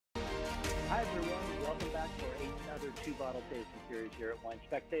Hi, everyone. Welcome back for another two-bottle tasting series here at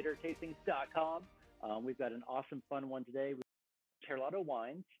WineSpectatorTastings.com. We've got an awesome, fun one today with Terlato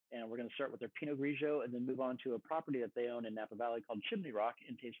wines, and we're going to start with their Pinot Grigio and then move on to a property that they own in Napa Valley called Chimney Rock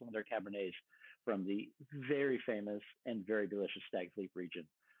and taste one of their Cabernets from the very famous and very delicious Stag's Leap region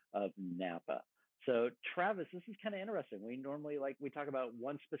of Napa. So, Travis, this is kind of interesting. We normally we talk about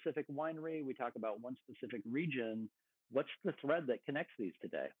one specific winery, we talk about one specific region. What's the thread that connects these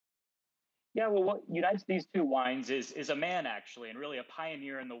today? Yeah, well, what unites these two wines is a man actually, and really a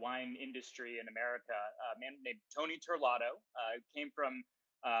pioneer in the wine industry in America. A man named Tony Terlato came from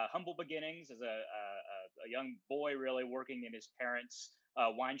humble beginnings as a young boy, really working in his parents'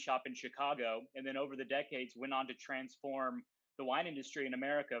 wine shop in Chicago, and then over the decades went on to transform the wine industry in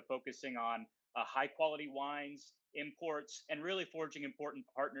America, focusing on high quality wines, imports, and really forging important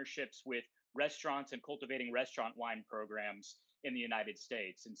partnerships with restaurants and cultivating restaurant wine programs in the United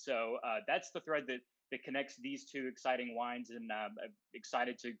States. And so that's the thread that connects these two exciting wines. And I'm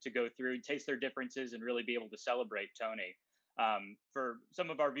excited to go through, taste their differences, and really be able to celebrate Tony. For some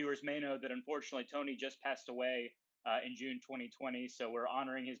of our viewers may know that unfortunately Tony just passed away in June 2020. So we're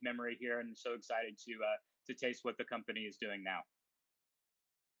honoring his memory here, and so excited to taste what the company is doing now.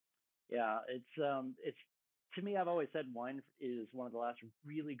 Yeah, it's to me, I've always said wine is one of the last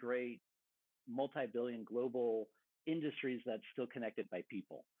really great multi-billion global industries that's still connected by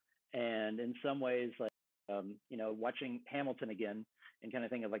people. And in some ways, watching Hamilton again and kind of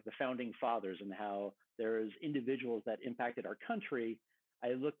think of like the founding fathers and how there's individuals that impacted our country. I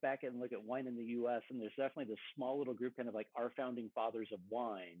look back and look at wine in the US, and there's definitely this small little group, kind of like our founding fathers of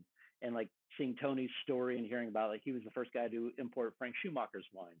wine. And like seeing Tony's story and hearing about like he was the first guy to import Frank Schumacher's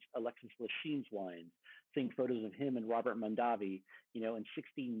wines, Alexis Lachines wines, seeing photos of him and Robert Mondavi, in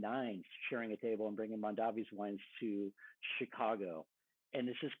 '69, sharing a table and bringing Mondavi's wines to Chicago. And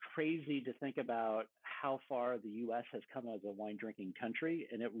it's just crazy to think about how far the U.S. has come as a wine drinking country.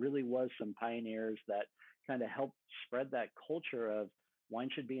 And it really was some pioneers that kind of helped spread that culture of wine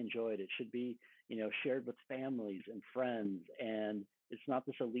should be enjoyed. It should be, shared with families and friends. And it's not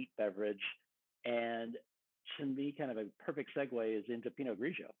this elite beverage. And to me, kind of a perfect segue is into Pinot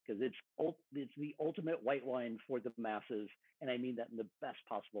Grigio, because it's the ultimate white wine for the masses. And I mean that in the best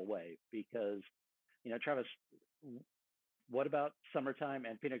possible way, because, Travis, what about summertime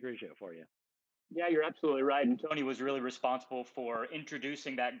and Pinot Grigio for you? Yeah, you're absolutely right. And Tony was really responsible for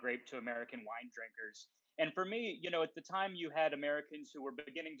introducing that grape to American wine drinkers. And for me, at the time you had Americans who were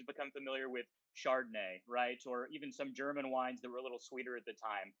beginning to become familiar with Chardonnay, right? Or even some German wines that were a little sweeter at the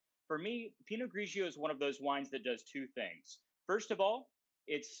time. For me, Pinot Grigio is one of those wines that does two things. First of all,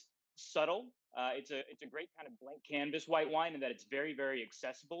 it's subtle. It's a great kind of blank canvas white wine in that it's very, very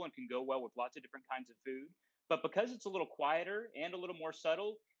accessible and can go well with lots of different kinds of food. But because it's a little quieter and a little more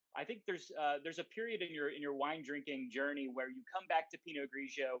subtle, I think there's a period in your wine drinking journey where you come back to Pinot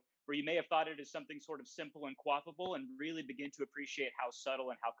Grigio where you may have thought it as something sort of simple and quaffable, and really begin to appreciate how subtle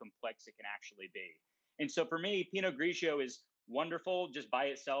and how complex it can actually be. And so for me, Pinot Grigio is wonderful just by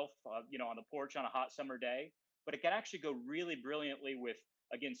itself, on the porch on a hot summer day, but it can actually go really brilliantly with,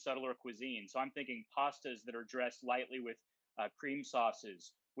 again, subtler cuisine. So I'm thinking pastas that are dressed lightly with cream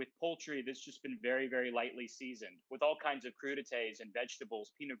sauces, with poultry that's just been very, very lightly seasoned, with all kinds of crudités and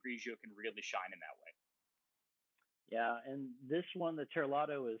vegetables. Pinot Grigio can really shine in that way. Yeah, and this one, the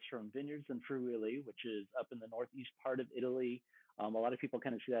Terlato, is from Vineyards in Friuli, which is up in the northeast part of Italy. A lot of people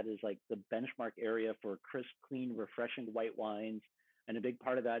kind of see that as like the benchmark area for crisp, clean, refreshing white wines. And a big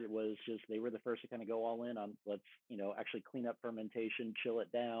part of that was just they were the first to kind of go all in on let's, actually clean up fermentation, chill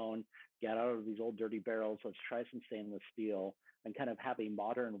it down, get out of these old dirty barrels. Let's try some stainless steel and kind of have a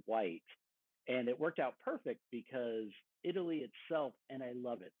modern white. And it worked out perfect because Italy itself, and I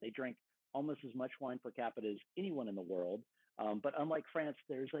love it, they drink almost as much wine per capita as anyone in the world. But unlike France,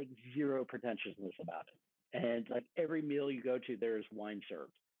 there's like zero pretentiousness about it. And like every meal you go to, there's wine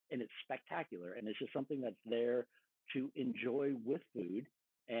served, and it's spectacular. And it's just something that's there to enjoy with food.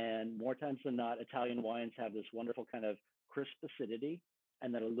 And more times than not, Italian wines have this wonderful kind of crisp acidity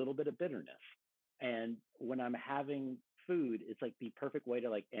and then a little bit of bitterness. And when I'm having food, it's like the perfect way to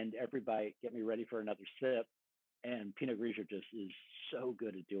like end every bite, get me ready for another sip. And Pinot Grigio just is so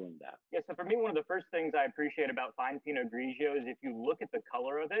good at doing that. Yeah, so for me, one of the first things I appreciate about fine Pinot Grigio is if you look at the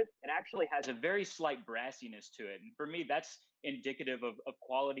color of it, it actually has a very slight brassiness to it. And for me, that's indicative of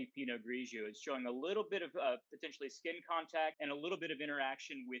quality Pinot Grigio. It's showing a little bit of potentially skin contact and a little bit of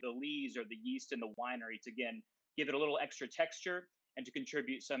interaction with the lees or the yeast in the winery to, again, give it a little extra texture and to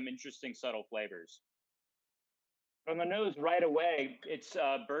contribute some interesting subtle flavors. From the nose right away, it's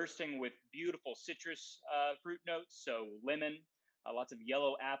bursting with beautiful citrus fruit notes. So lemon, lots of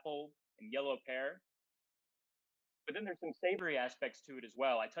yellow apple and yellow pear. But then there's some savory aspects to it as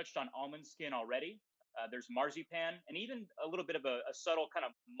well. I touched on almond skin already. There's marzipan and even a little bit of a subtle kind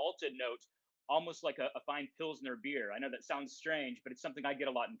of malted note, almost like a fine Pilsner beer. I know that sounds strange, but it's something I get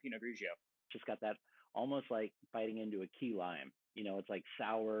a lot in Pinot Grigio. Just got that almost like biting into a key lime. It's like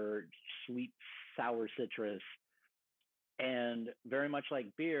sour, sweet, sour citrus. And very much like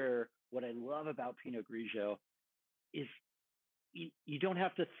beer, what I love about Pinot Grigio is you don't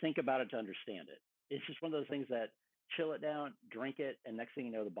have to think about it to understand it. It's just one of those things that chill it down, drink it, and next thing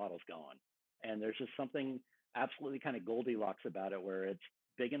you know, the bottle's gone. And there's just something absolutely kind of Goldilocks about it, where it's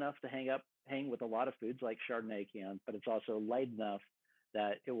big enough to hang with a lot of foods like Chardonnay can, but it's also light enough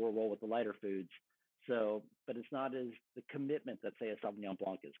that it will roll with the lighter foods. So, but it's not as the commitment that say a Sauvignon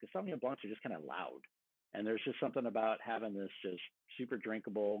Blanc is, because Sauvignon Blancs are just kind of loud. And there's just something about having this just super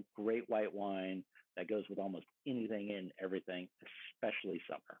drinkable, great white wine that goes with almost anything and everything, especially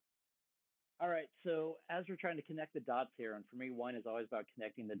summer. All right. So as we're trying to connect the dots here, and for me, wine is always about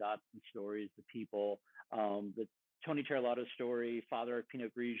connecting the dots, the stories, the people, the Tony Terlato story, father of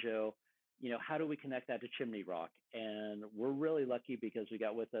Pinot Grigio. How do we connect that to Chimney Rock? And we're really lucky because we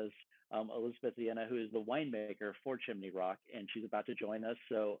got with us Elizabeth Vienna, who is the winemaker for Chimney Rock, and she's about to join us.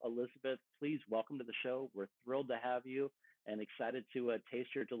 So Elizabeth, please welcome to the show. We're thrilled to have you and excited to taste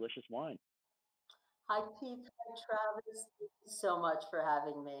your delicious wine. Hi, Pete. Hi, Travis. Thank you so much for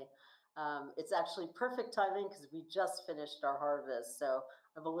having me. It's actually perfect timing because we just finished our harvest, so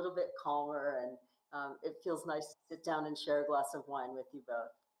I'm a little bit calmer, and it feels nice to sit down and share a glass of wine with you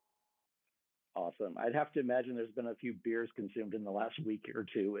both. Awesome. I'd have to imagine there's been a few beers consumed in the last week or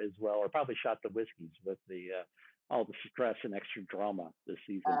two as well, or probably shot the whiskeys with the all the stress and extra drama this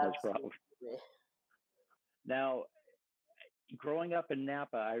season has brought. Absolutely. Now, growing up in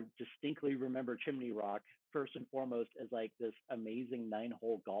Napa, I distinctly remember Chimney Rock first and foremost as like this amazing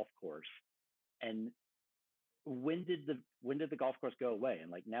 9-hole golf course. And when did the golf course go away?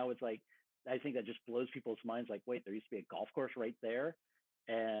 And like now it's like I think that just blows people's minds. Like, wait, there used to be a golf course right there,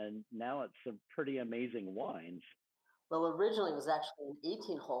 and now it's some pretty amazing wines. Well, originally it was actually an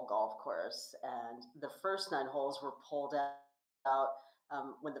 18-hole golf course, and the first 9 holes were pulled out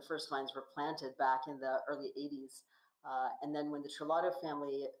when the first vines were planted back in the early 80s. And then when the Terlato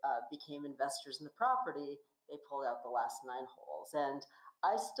family became investors in the property, they pulled out the last 9 holes. And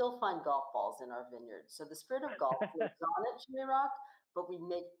I still find golf balls in our vineyard. So the spirit of golf lives on at Chimney Rock, but we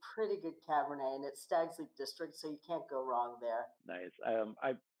make pretty good Cabernet, and it's Stag's Leap District, so you can't go wrong there. Nice.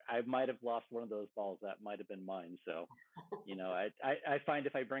 I might have lost one of those balls. That might have been mine. So, I find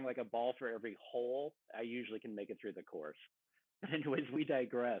if I bring like a ball for every hole, I usually can make it through the course. But anyways, we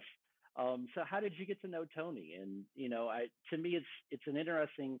digress. So how did you get to know Tony? And to me, it's an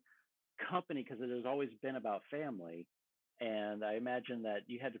interesting company because it has always been about family, and I imagine that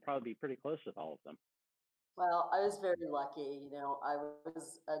you had to probably be pretty close with all of them. Well, I was very lucky. I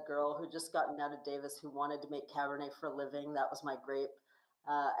was a girl who just gotten out of Davis who wanted to make Cabernet for a living. That was my grape.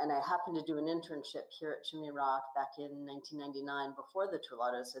 And I happened to do an internship here at Chimney Rock back in 1999 before the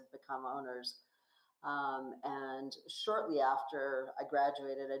Terlatos had become owners. And shortly after I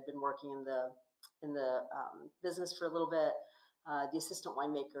graduated, I'd been working in the business for a little bit. The assistant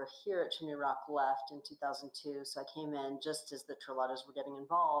winemaker here at Chimney Rock left in 2002, so I came in just as the Terlatos were getting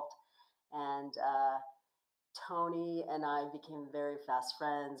involved. And Tony and I became very fast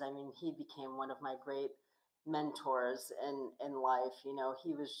friends. I mean, he became one of my great mentors in life.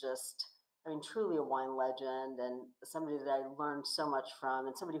 He was just, I mean, truly a wine legend and somebody that I learned so much from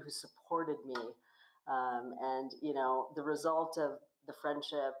and somebody who supported me. The result of the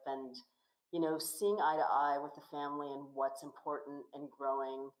friendship and, seeing eye to eye with the family and what's important and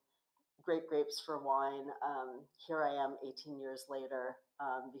growing great grapes for wine. Here I am 18 years later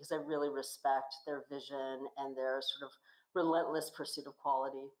because I really respect their vision and their sort of relentless pursuit of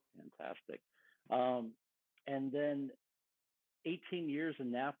quality. Fantastic. And then 18 years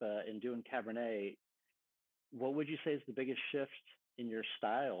in Napa and doing Cabernet, what would you say is the biggest shift in your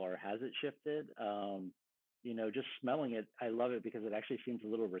style, or has it shifted? Just smelling it, I love it because it actually seems a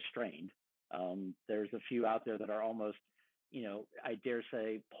little restrained. There's a few out there that are almost, I dare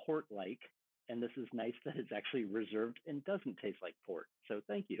say port-like, and this is nice that it's actually reserved and doesn't taste like port. So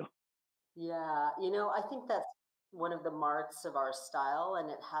thank you. Yeah, I think that's one of the marks of our style, and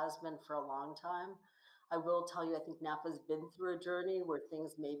it has been for a long time. I will tell you, I think Napa's been through a journey where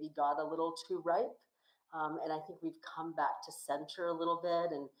things maybe got a little too ripe. And I think we've come back to center a little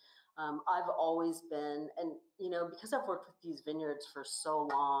bit. And I've always been, and because I've worked with these vineyards for so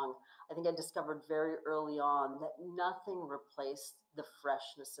long, I think I discovered very early on that nothing replaced the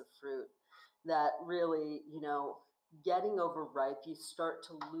freshness of fruit. That really, getting overripe, you start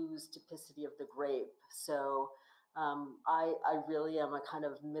to lose typicity of the grape. So I really am a kind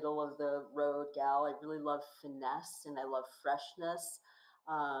of middle of the road gal. I really love finesse and I love freshness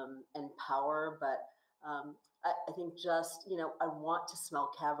and power, but I think just, I want to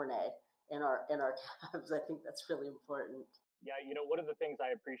smell Cabernet in our cabs. I think that's really important. Yeah, one of the things I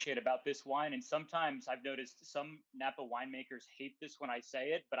appreciate about this wine, and sometimes I've noticed some Napa winemakers hate this when I say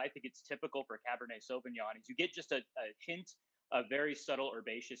it, but I think it's typical for Cabernet Sauvignon, is you get just a hint of very subtle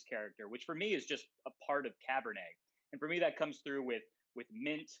herbaceous character, which for me is just a part of Cabernet. And for me, that comes through with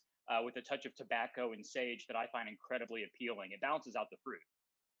mint, with a touch of tobacco and sage that I find incredibly appealing. It balances out the fruit.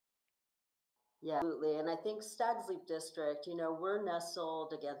 Yeah, absolutely. And I think Stag's Leap District, we're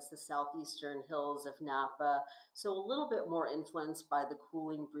nestled against the southeastern hills of Napa, so a little bit more influenced by the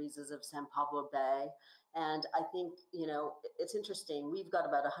cooling breezes of San Pablo Bay. And I think, it's interesting. We've got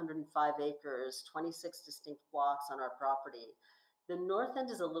about 105 acres, 26 distinct blocks on our property. The north end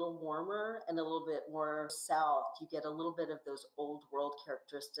is a little warmer and a little bit more south. You get a little bit of those old world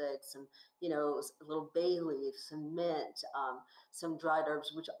characteristics and, a little bay leaf, some mint, some dried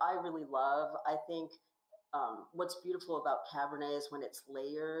herbs, which I really love. I think what's beautiful about Cabernet is when it's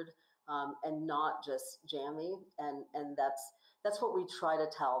layered and not just jammy, and that's what we try to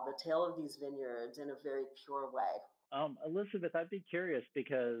tell the tale of these vineyards in a very pure way. Elizabeth, I'd be curious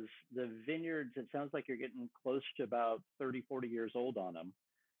because the vineyards, it sounds like you're getting close to about 30, 40 years old on them.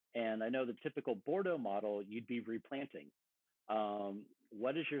 And I know the typical Bordeaux model, you'd be replanting.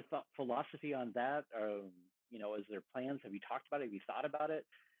 What is your philosophy on that? Is there plans? Have you talked about it? Have you thought about it?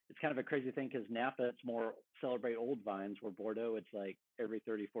 It's kind of a crazy thing because Napa, it's more celebrate old vines, where Bordeaux, it's like every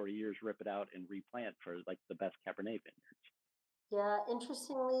 30, 40 years, rip it out and replant for like the best Cabernet vineyards. Yeah,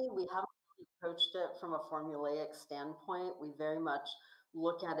 interestingly, we haven't really approached it from a formulaic standpoint. We very much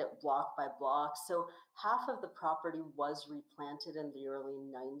look at it block by block. So half of the property was replanted in the early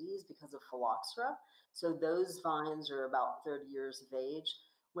 90s because of phylloxera. So those vines are about 30 years of age.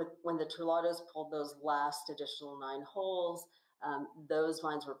 When the Terlatos pulled those last additional 9 holes, those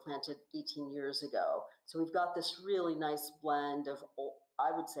vines were planted 18 years ago. So we've got this really nice blend of,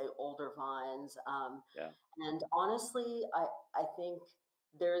 I would say, older vines. Yeah. And honestly, I think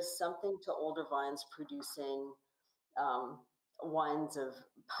there is something to older vines producing um, wines of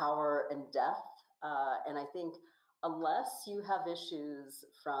power and depth. And I think unless you have issues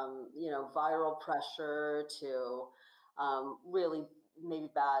from, viral pressure to really maybe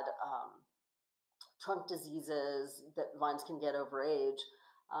bad trunk diseases that vines can get over age,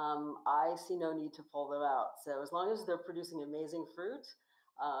 I see no need to pull them out. So as long as they're producing amazing fruit,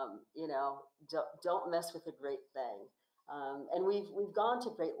 don't mess with a great thing. And we've gone to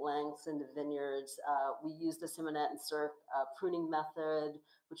great lengths in the vineyards. We use the Simonet and Cirque pruning method,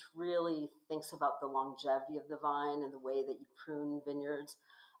 which really thinks about the longevity of the vine and the way that you prune vineyards.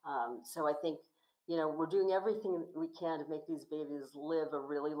 So I think, we're doing everything we can to make these babies live a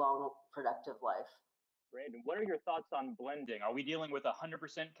really long, productive life. Great. And what are your thoughts on blending? Are we dealing with 100%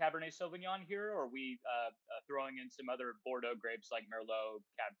 Cabernet Sauvignon here, or are we throwing in some other Bordeaux grapes like Merlot,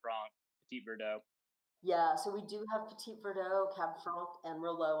 Cab Franc, Petit Verdot? Yeah, so we do have Petit Verdot, Cab Franc, and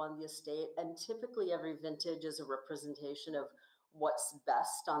Merlot on the estate, and typically every vintage is a representation of what's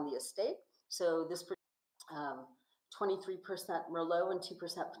best on the estate. So this 23% Merlot and 2%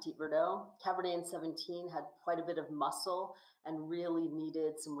 Petit Verdot. Cabernet in 17 had quite a bit of muscle and really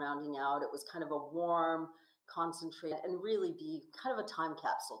needed some rounding out. It was kind of a warm, concentrate, and really be kind of a time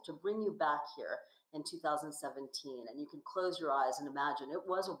capsule to bring you back here in 2017. And you can close your eyes and imagine it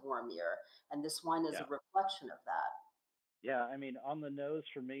was a warm year. And this wine is Yeah. a reflection of that. Yeah. I mean, on the nose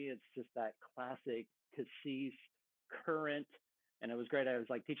for me, it's just that classic cassis currant. And it was great. I was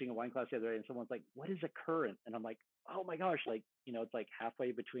like teaching a wine class the other day, and someone's like, "What is a currant?" And I'm like, "Oh my gosh!" Like, it's like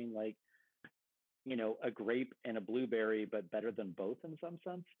halfway between like, a grape and a blueberry, but better than both in some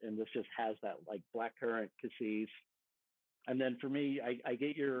sense. And this just has that like black currant cassis. And then for me, I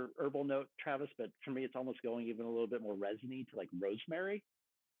get your herbal note, Travis, but for me, it's almost going even a little bit more resiny to like rosemary,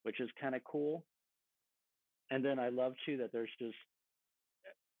 which is kind of cool. And then I love too that there's just,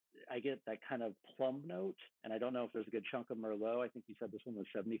 I get that kind of plum note. And I don't know if there's a good chunk of Merlot. I think you said this one was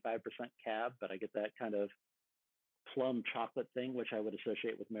 75% cab, but I get that kind of plum chocolate thing, which I would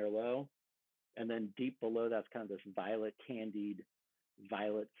associate with Merlot. And then deep below that's kind of this violet candied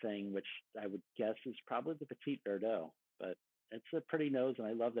violet thing, which I would guess is probably the Petit Verdot. But it's a pretty nose, and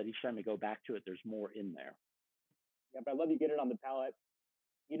I love that each time I go back to it, there's more in there. Yeah, but I love you get it on the palate.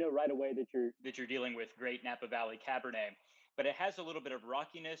 You know right away that you're dealing with great Napa Valley Cabernet, but it has a little bit of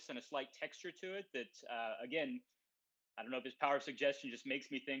rockiness and a slight texture to it that, again, I don't know if this power of suggestion just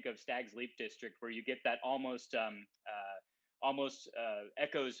makes me think of Stag's Leap District, where you get that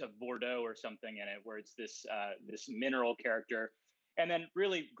echoes of Bordeaux or something in it, where it's this mineral character, and then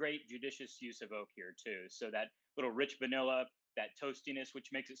really great judicious use of oak here too. So that little rich vanilla, that toastiness, which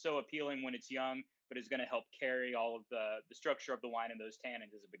makes it so appealing when it's young, but is going to help carry all of the structure of the wine and those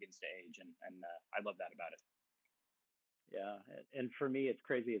tannins as it begins to age, and I love that about it. Yeah, and for me, it's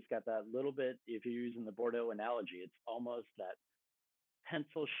crazy. It's got that little bit. If you're using the Bordeaux analogy, it's almost that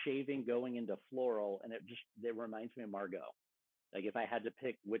pencil shaving going into floral, and it reminds me of Margaux. Like if I had to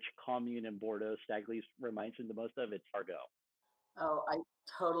pick which commune in Bordeaux Stag Leaf reminds me the most of, it's Margaux. Oh, I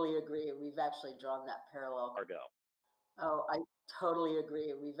totally agree. We've actually drawn that parallel. Margaux. Oh, I totally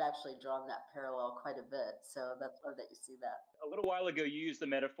agree. We've actually drawn that parallel quite a bit. So that's love that you see that. A little while ago, you used the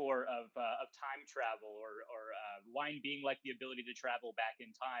metaphor of time travel, or wine being like the ability to travel back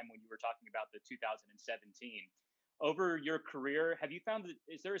in time when you were talking about the 2017. Over your career, have you found that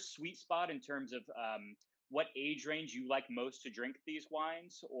is there a sweet spot in terms of what age range you like most to drink these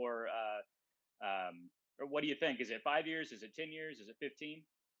wines, or what do you think? Is it 5 years? Is it 10 years? Is it 15?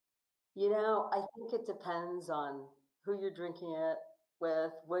 I think it depends on who you're drinking it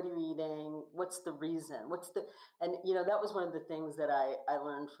with, what you're eating, what's the reason, and that was one of the things that I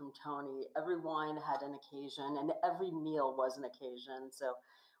learned from Tony. Every wine had an occasion and every meal was an occasion. So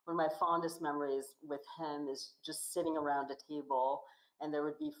one of my fondest memories with him is just sitting around a table and there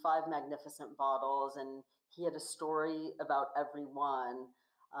would be 5 magnificent bottles and he had a story about every one.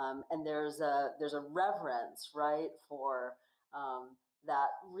 And there's a reverence, right, for that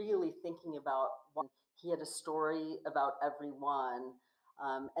really thinking about one. He had a story about everyone,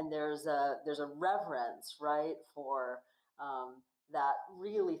 and there's a reverence, right, for that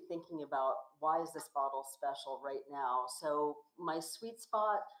really thinking about why is this bottle special right now. So my sweet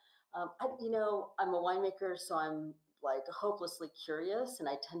spot, I'm a winemaker, so I'm like hopelessly curious and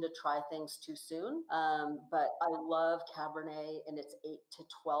I tend to try things too soon. But I love Cabernet in its 8 to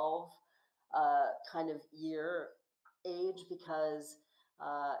 12 kind of year age because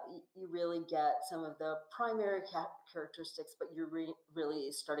you really get some of the primary characteristics, but you're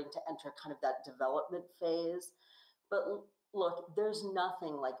really starting to enter kind of that development phase. But look, there's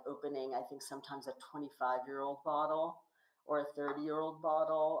nothing like opening, I think, sometimes a 25-year-old bottle or a 30-year-old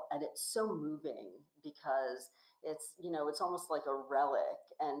bottle, and it's so moving because it's almost like a relic,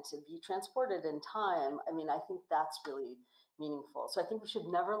 and to be transported in time, I mean, I think that's really meaningful. So I think we should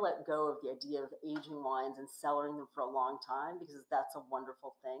never let go of the idea of aging wines and cellaring them for a long time because that's a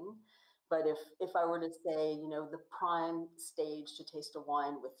wonderful thing. But if I were to say, the prime stage to taste a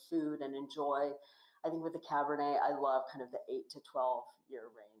wine with food and enjoy, I think with the Cabernet, I love kind of the 8 to 12 year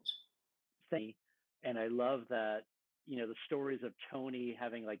range. And I love that, the stories of Tony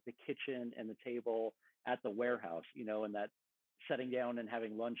having like the kitchen and the table at the warehouse, and that setting down and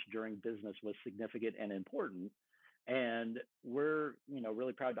having lunch during business was significant and important. And we're,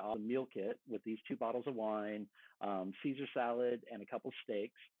 really proud to offer a meal kit with these 2 bottles of wine, Caesar salad, and a couple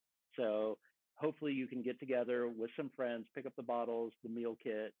steaks. So hopefully you can get together with some friends, pick up the bottles, the meal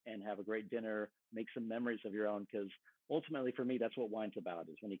kit, and have a great dinner, make some memories of your own. Because ultimately, for me, that's what wine's about,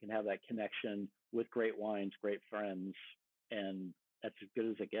 is when you can have that connection with great wines, great friends, and that's as good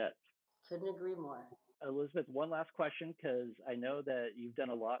as it gets. Couldn't agree more. Elizabeth, one last question, because I know that you've done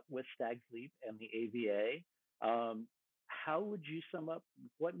a lot with Stag's Leap and the AVA. How would you sum up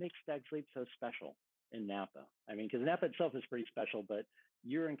what makes Stag's Leap so special in Napa? I mean, because Napa itself is pretty special, but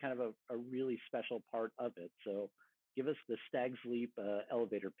you're in kind of a really special part of it. So give us the Stag's Leap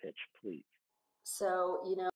elevator pitch, please. So,